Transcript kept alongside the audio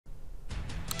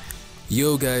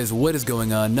Yo guys, what is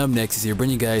going on? NumbNexus here,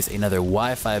 bringing you guys another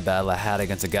Wi-Fi battle I had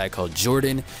against a guy called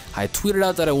Jordan. I tweeted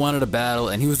out that I wanted a battle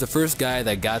and he was the first guy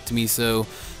that got to me, so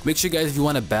make sure guys, if you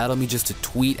want to battle me, just to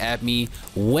tweet at me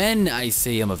when I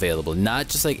say I'm available. Not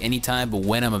just like anytime, but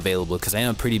when I'm available, because I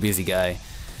am a pretty busy guy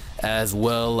as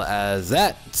well as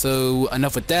that. So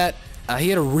enough with that. He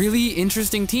had a really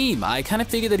interesting team. I kind of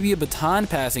figured that'd be a baton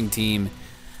passing team.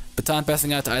 Baton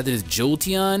passing out to either his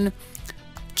Jolteon,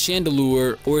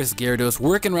 Chandelure, or his Gyarados,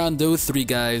 working around those three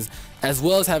guys, as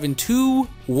well as having two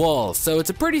walls. So it's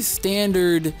a pretty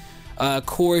standard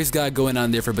core he's got going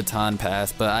on there for baton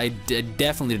pass, but I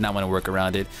definitely did not want to work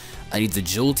around it. I need the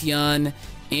Jolteon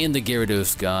and the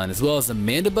Gyarados gone, as well as the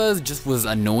Mandibuzz just was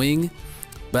annoying,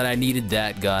 but I needed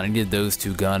that gone. I needed those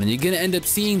two gone, and you're gonna end up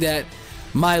seeing that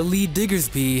my lead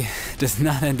Diggersby does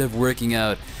not end up working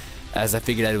out as I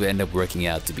figured out it would end up working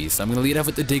out to be. So I'm going to lead off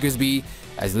with the Diggersby.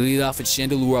 As we lead off with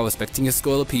Chandelure, I was expecting a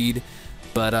Scolipede,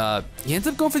 but he ends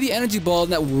up going for the Energy Ball,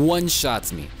 and that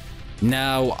one-shots me.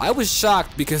 Now, I was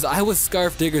shocked because I was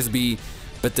Scarf Diggersby,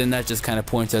 but then that just kind of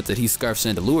points out that he Scarf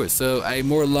Chandelure. So I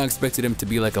more or less expected him to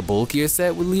be like a bulkier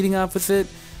set with leading off with it,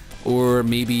 or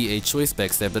maybe a Choice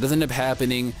Spec set, but it doesn't end up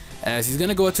happening, as he's going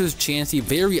to go out to his Chansey.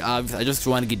 Very obvious. I just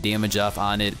want to get damage off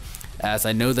on it, as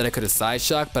I know that I could have Side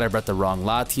Shock, but I brought the wrong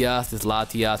Latias. This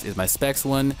Latias is my Specs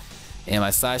one, and my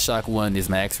Side Shock one is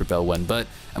my Expert Bell one. But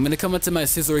I'm going to come up to my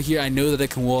Scizor here. I know that I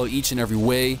can wall each and every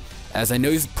way, as I know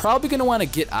he's probably going to want to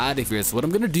get out of here. So what I'm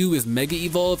going to do is Mega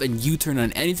Evolve and U-turn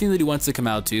on anything that he wants to come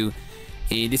out to.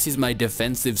 And this is my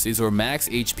defensive Scizor, max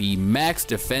HP, max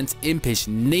defense, impish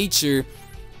nature,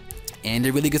 and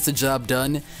it really gets the job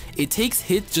done. It takes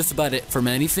hits just about it from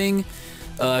anything,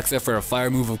 except for a fire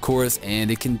move, of course,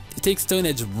 and it takes Stone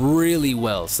Edge really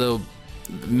well. So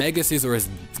Mega Scizor is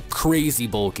crazy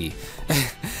bulky.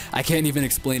 I can't even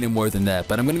explain it more than that.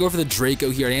 But I'm gonna go for the Draco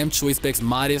here. I am Choice Specs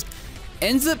modest.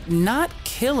 Ends up not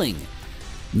killing.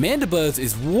 Mandibuzz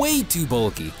is way too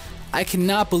bulky. I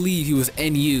cannot believe he was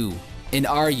NU and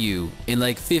RU in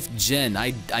like 5th gen.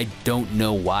 I don't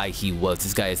know why he was.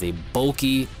 This guy is a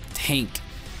bulky tank.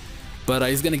 But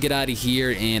he's gonna get out of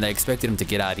here, and I expected him to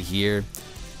get out of here.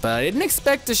 But I didn't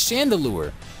expect a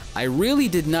Chandelure. I really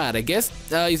did not. I guess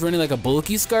he's running like a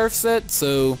bulky Scarf set,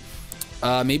 so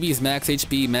maybe he's max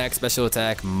HP, max special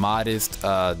attack, modest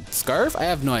Scarf? I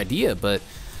have no idea, but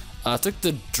took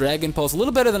the Dragon Pulse a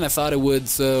little better than I thought it would,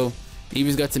 so maybe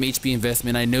he's got some HP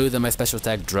investment. I know that my special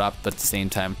attack dropped, but at the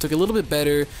same time, took a little bit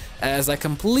better, as I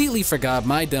completely forgot,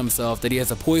 my dumb self, that he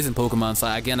has a poison Pokemon.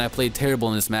 So again, I played terrible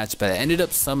in this match, but I ended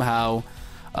up somehow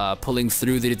pulling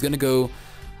through. That he's gonna go.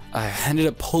 I ended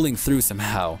up pulling through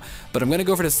somehow, but I'm going to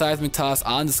go for the Seismic Toss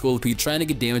on the Scolipede, trying to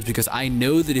get damage, because I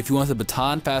know that if he wants to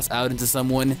baton pass out into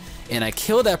someone and I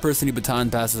kill that person he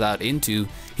baton passes out into,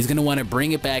 he's going to want to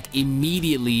bring it back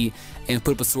immediately and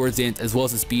put up a Swords Dance as well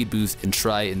as a Speed Boost and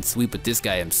try and sweep with this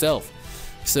guy himself.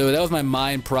 So that was my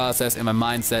mind process and my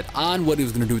mindset on what he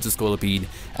was going to do with the Scolipede,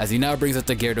 as he now brings up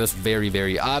the Gyarados. Very,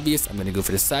 very obvious. I'm going to go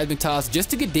for the Seismic Toss just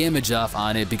to get damage off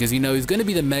on it, because you know he's going to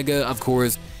be the Mega, of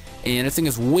course, and this thing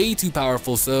is way too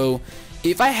powerful. So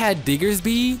if I had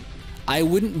Diggersby, I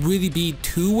wouldn't really be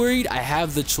too worried. I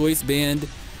have the Choice Band,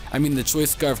 the Choice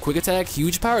Scarf Quick Attack,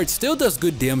 huge power. It still does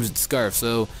good damage with Scarf,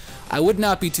 so I would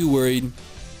not be too worried.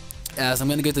 As I'm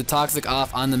going to get the Toxic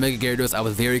off on the Mega Gyarados, I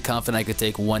was very confident I could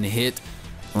take one hit,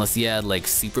 unless he had like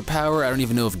Superpower. I don't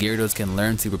even know if Gyarados can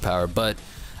learn Superpower, but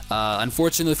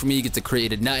unfortunately for me, he gets a crit. It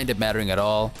did not end up mattering at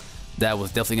all. That was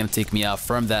definitely going to take me out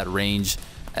from that range,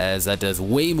 as that does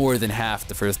way more than half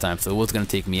the first time, so it was going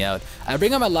to take me out. I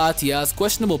bring out my Latias.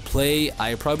 Questionable play.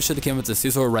 I probably should have came with the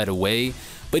Scizor right away,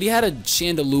 but he had a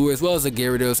Chandelure as well as a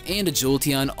Gyarados and a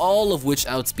Jolteon, all of which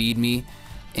outspeed me,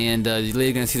 and you're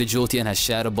later going to see the Jolteon has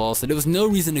Shadow Ball, so there was no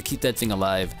reason to keep that thing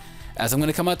alive. As I'm going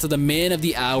to come out to the man of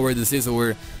the hour, the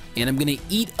Scizor, and I'm going to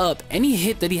eat up any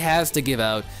hit that he has to give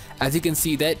out. As you can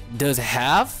see, that does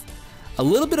half, a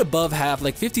little bit above half,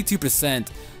 like 52%.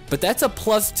 But that's a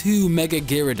 +2 Mega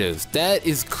Gyarados. That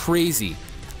is crazy.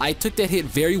 I took that hit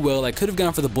very well. I could have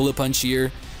gone for the Bullet Punch here,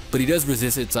 but he does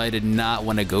resist it, so I did not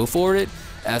want to go for it.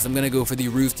 As I'm going to go for the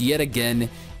Roost yet again,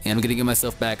 and I'm going to get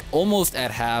myself back almost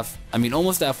at half.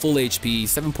 Almost at full HP,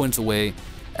 7 points away,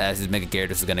 as his Mega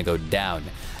Gyarados is going to go down.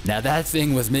 Now that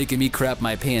thing was making me crap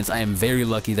my pants. I am very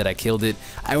lucky that I killed it.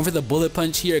 I went for the Bullet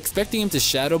Punch here, expecting him to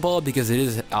Shadow Ball, because it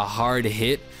is a hard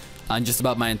hit on just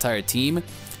about my entire team.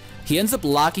 He ends up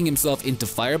locking himself into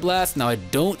Fire Blast. Now I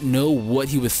don't know what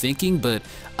he was thinking, but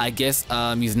I guess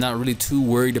he's not really too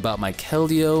worried about my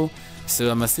Keldeo, so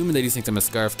I'm assuming that he thinks I'm a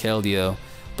Scarf Keldeo.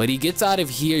 But he gets out of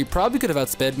here. He probably could have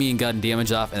outsped me and gotten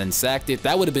damage off and then sacked it.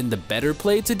 That would have been the better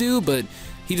play to do, but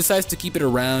he decides to keep it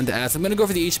around. As I'm going to go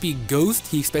for the HP Ghost.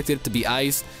 He expected it to be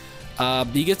Ice.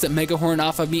 He gets a Mega Horn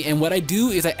off of me, and what I do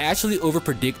is I actually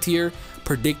over-predict here,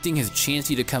 predicting his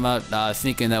Chansey to come out,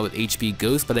 thinking that with HP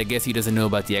Ghost, but I guess he doesn't know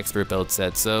about the Expert Belt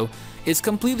set, so it's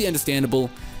completely understandable,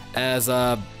 as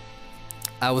I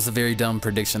was a very dumb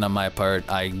prediction on my part.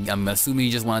 I'm assuming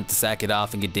he just wanted to sack it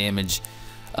off and get damage,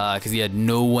 because he had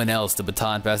no one else to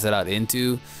baton pass it out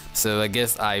into, so I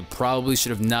guess I probably should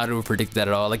have not over-predicted that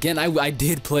at all. Again, I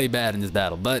did play bad in this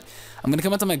battle, but I'm going to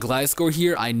come out to my Gliscor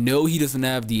here. I know he doesn't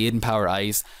have the Hidden Power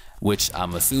Ice, which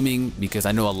I'm assuming, because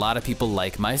I know a lot of people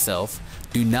like myself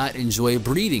do not enjoy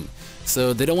breeding.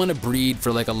 So they don't want to breed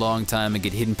for like a long time and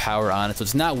get Hidden Power on it, so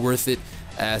it's not worth it,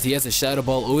 as he has a Shadow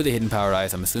Ball over the Hidden Power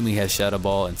Ice. I'm assuming he has Shadow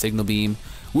Ball and Signal Beam,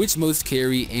 which most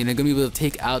carry, and are going to be able to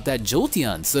take out that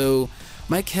Jolteon. So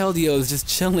my Keldeo is just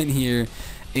chilling here,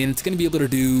 and it's going to be able to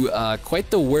do quite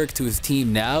the work to his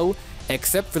team now,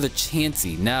 except for the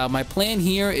Chansey. Now, my plan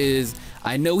here is,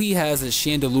 I know he has a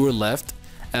Chandelure left,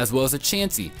 as well as a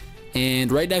Chansey,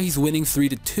 and right now he's winning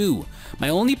 3-2. My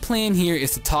only plan here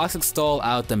is to Toxic Stall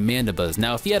out the Mandibuzz.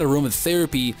 Now, if he had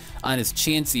Aromatherapy on his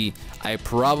Chansey, I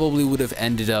probably would have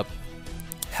ended up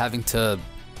having to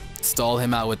stall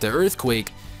him out with the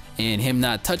Earthquake, and him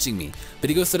not touching me. But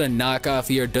he goes to the knockoff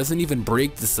here, doesn't even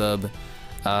break the sub.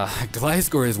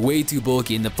 Gliscor is way too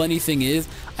bulky, and the funny thing is,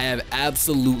 I have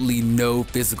absolutely no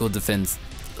physical defense,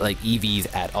 like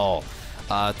EVs at all.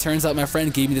 Turns out my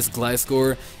friend gave me this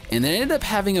Gliscor, and then I ended up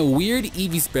having a weird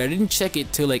EV spread. I didn't check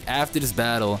it till like after this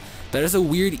battle, but there's a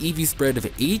weird EV spread of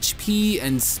HP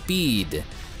and speed.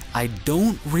 I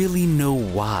don't really know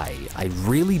why. I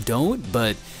really don't,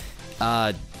 but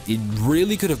it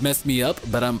really could have messed me up,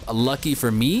 but I'm lucky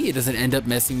for me, it doesn't end up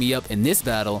messing me up in this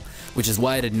battle, which is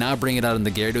why I did not bring it out on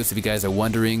the Gyarados, if you guys are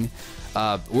wondering.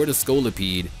 Or the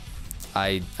Scolipede.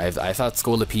 I thought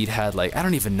Scolipede had, like, I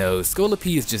don't even know.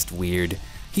 Scolipede is just weird.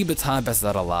 He baton passes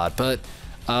out a lot, but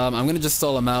I'm going to just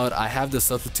stall him out. I have the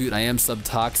substitute. I am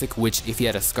Subtoxic, which if he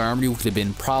had a Skarmory would have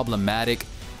been problematic.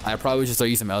 I probably should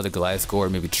start using my other Gliscor or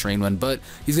maybe train one, but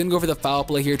he's going to go for the foul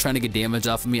play here, trying to get damage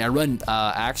off of me. I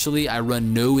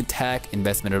run no attack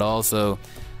investment at all, so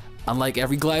unlike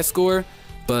every Gliscor,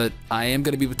 but I am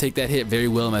going to be able to take that hit very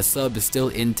well. My sub is still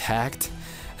intact.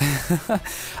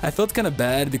 I felt kind of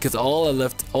bad because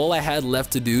all I had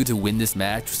left to do to win this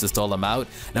match was to stall him out.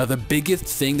 Now the biggest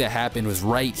thing that happened was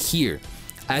right here.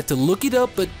 I had to look it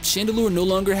up, but Chandelure no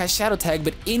longer has Shadow Tag,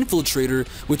 but Infiltrator,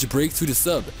 which breaks through the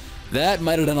sub. That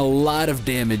might have done a lot of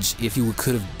damage if he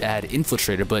could have had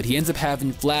Infiltrator, but he ends up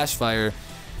having Flash Fire,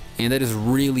 and that is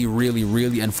really, really,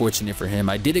 really unfortunate for him.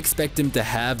 I did expect him to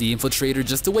have the Infiltrator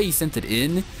just the way he sent it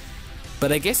in,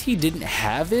 but I guess he didn't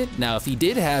have it. Now, if he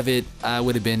did have it, I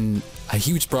would have been a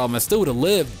huge problem. I still would have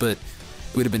lived, but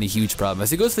it would have been a huge problem.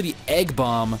 As he goes for the Egg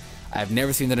Bomb, I've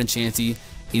never seen that on Chansey.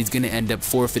 He's going to end up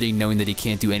forfeiting, knowing that he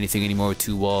can't do anything anymore with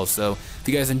 2 walls. So if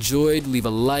you guys enjoyed, leave a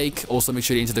like. Also, make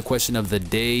sure to answer the question of the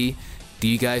day. Do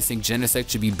you guys think Genesect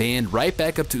should be banned right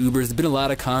back up to Ubers? There's been a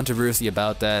lot of controversy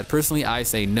about that. Personally, I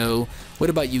say no. What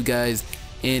about you guys?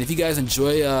 And if you guys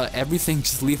enjoy everything,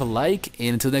 just leave a like.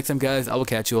 And until next time, guys, I will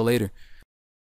catch you all later.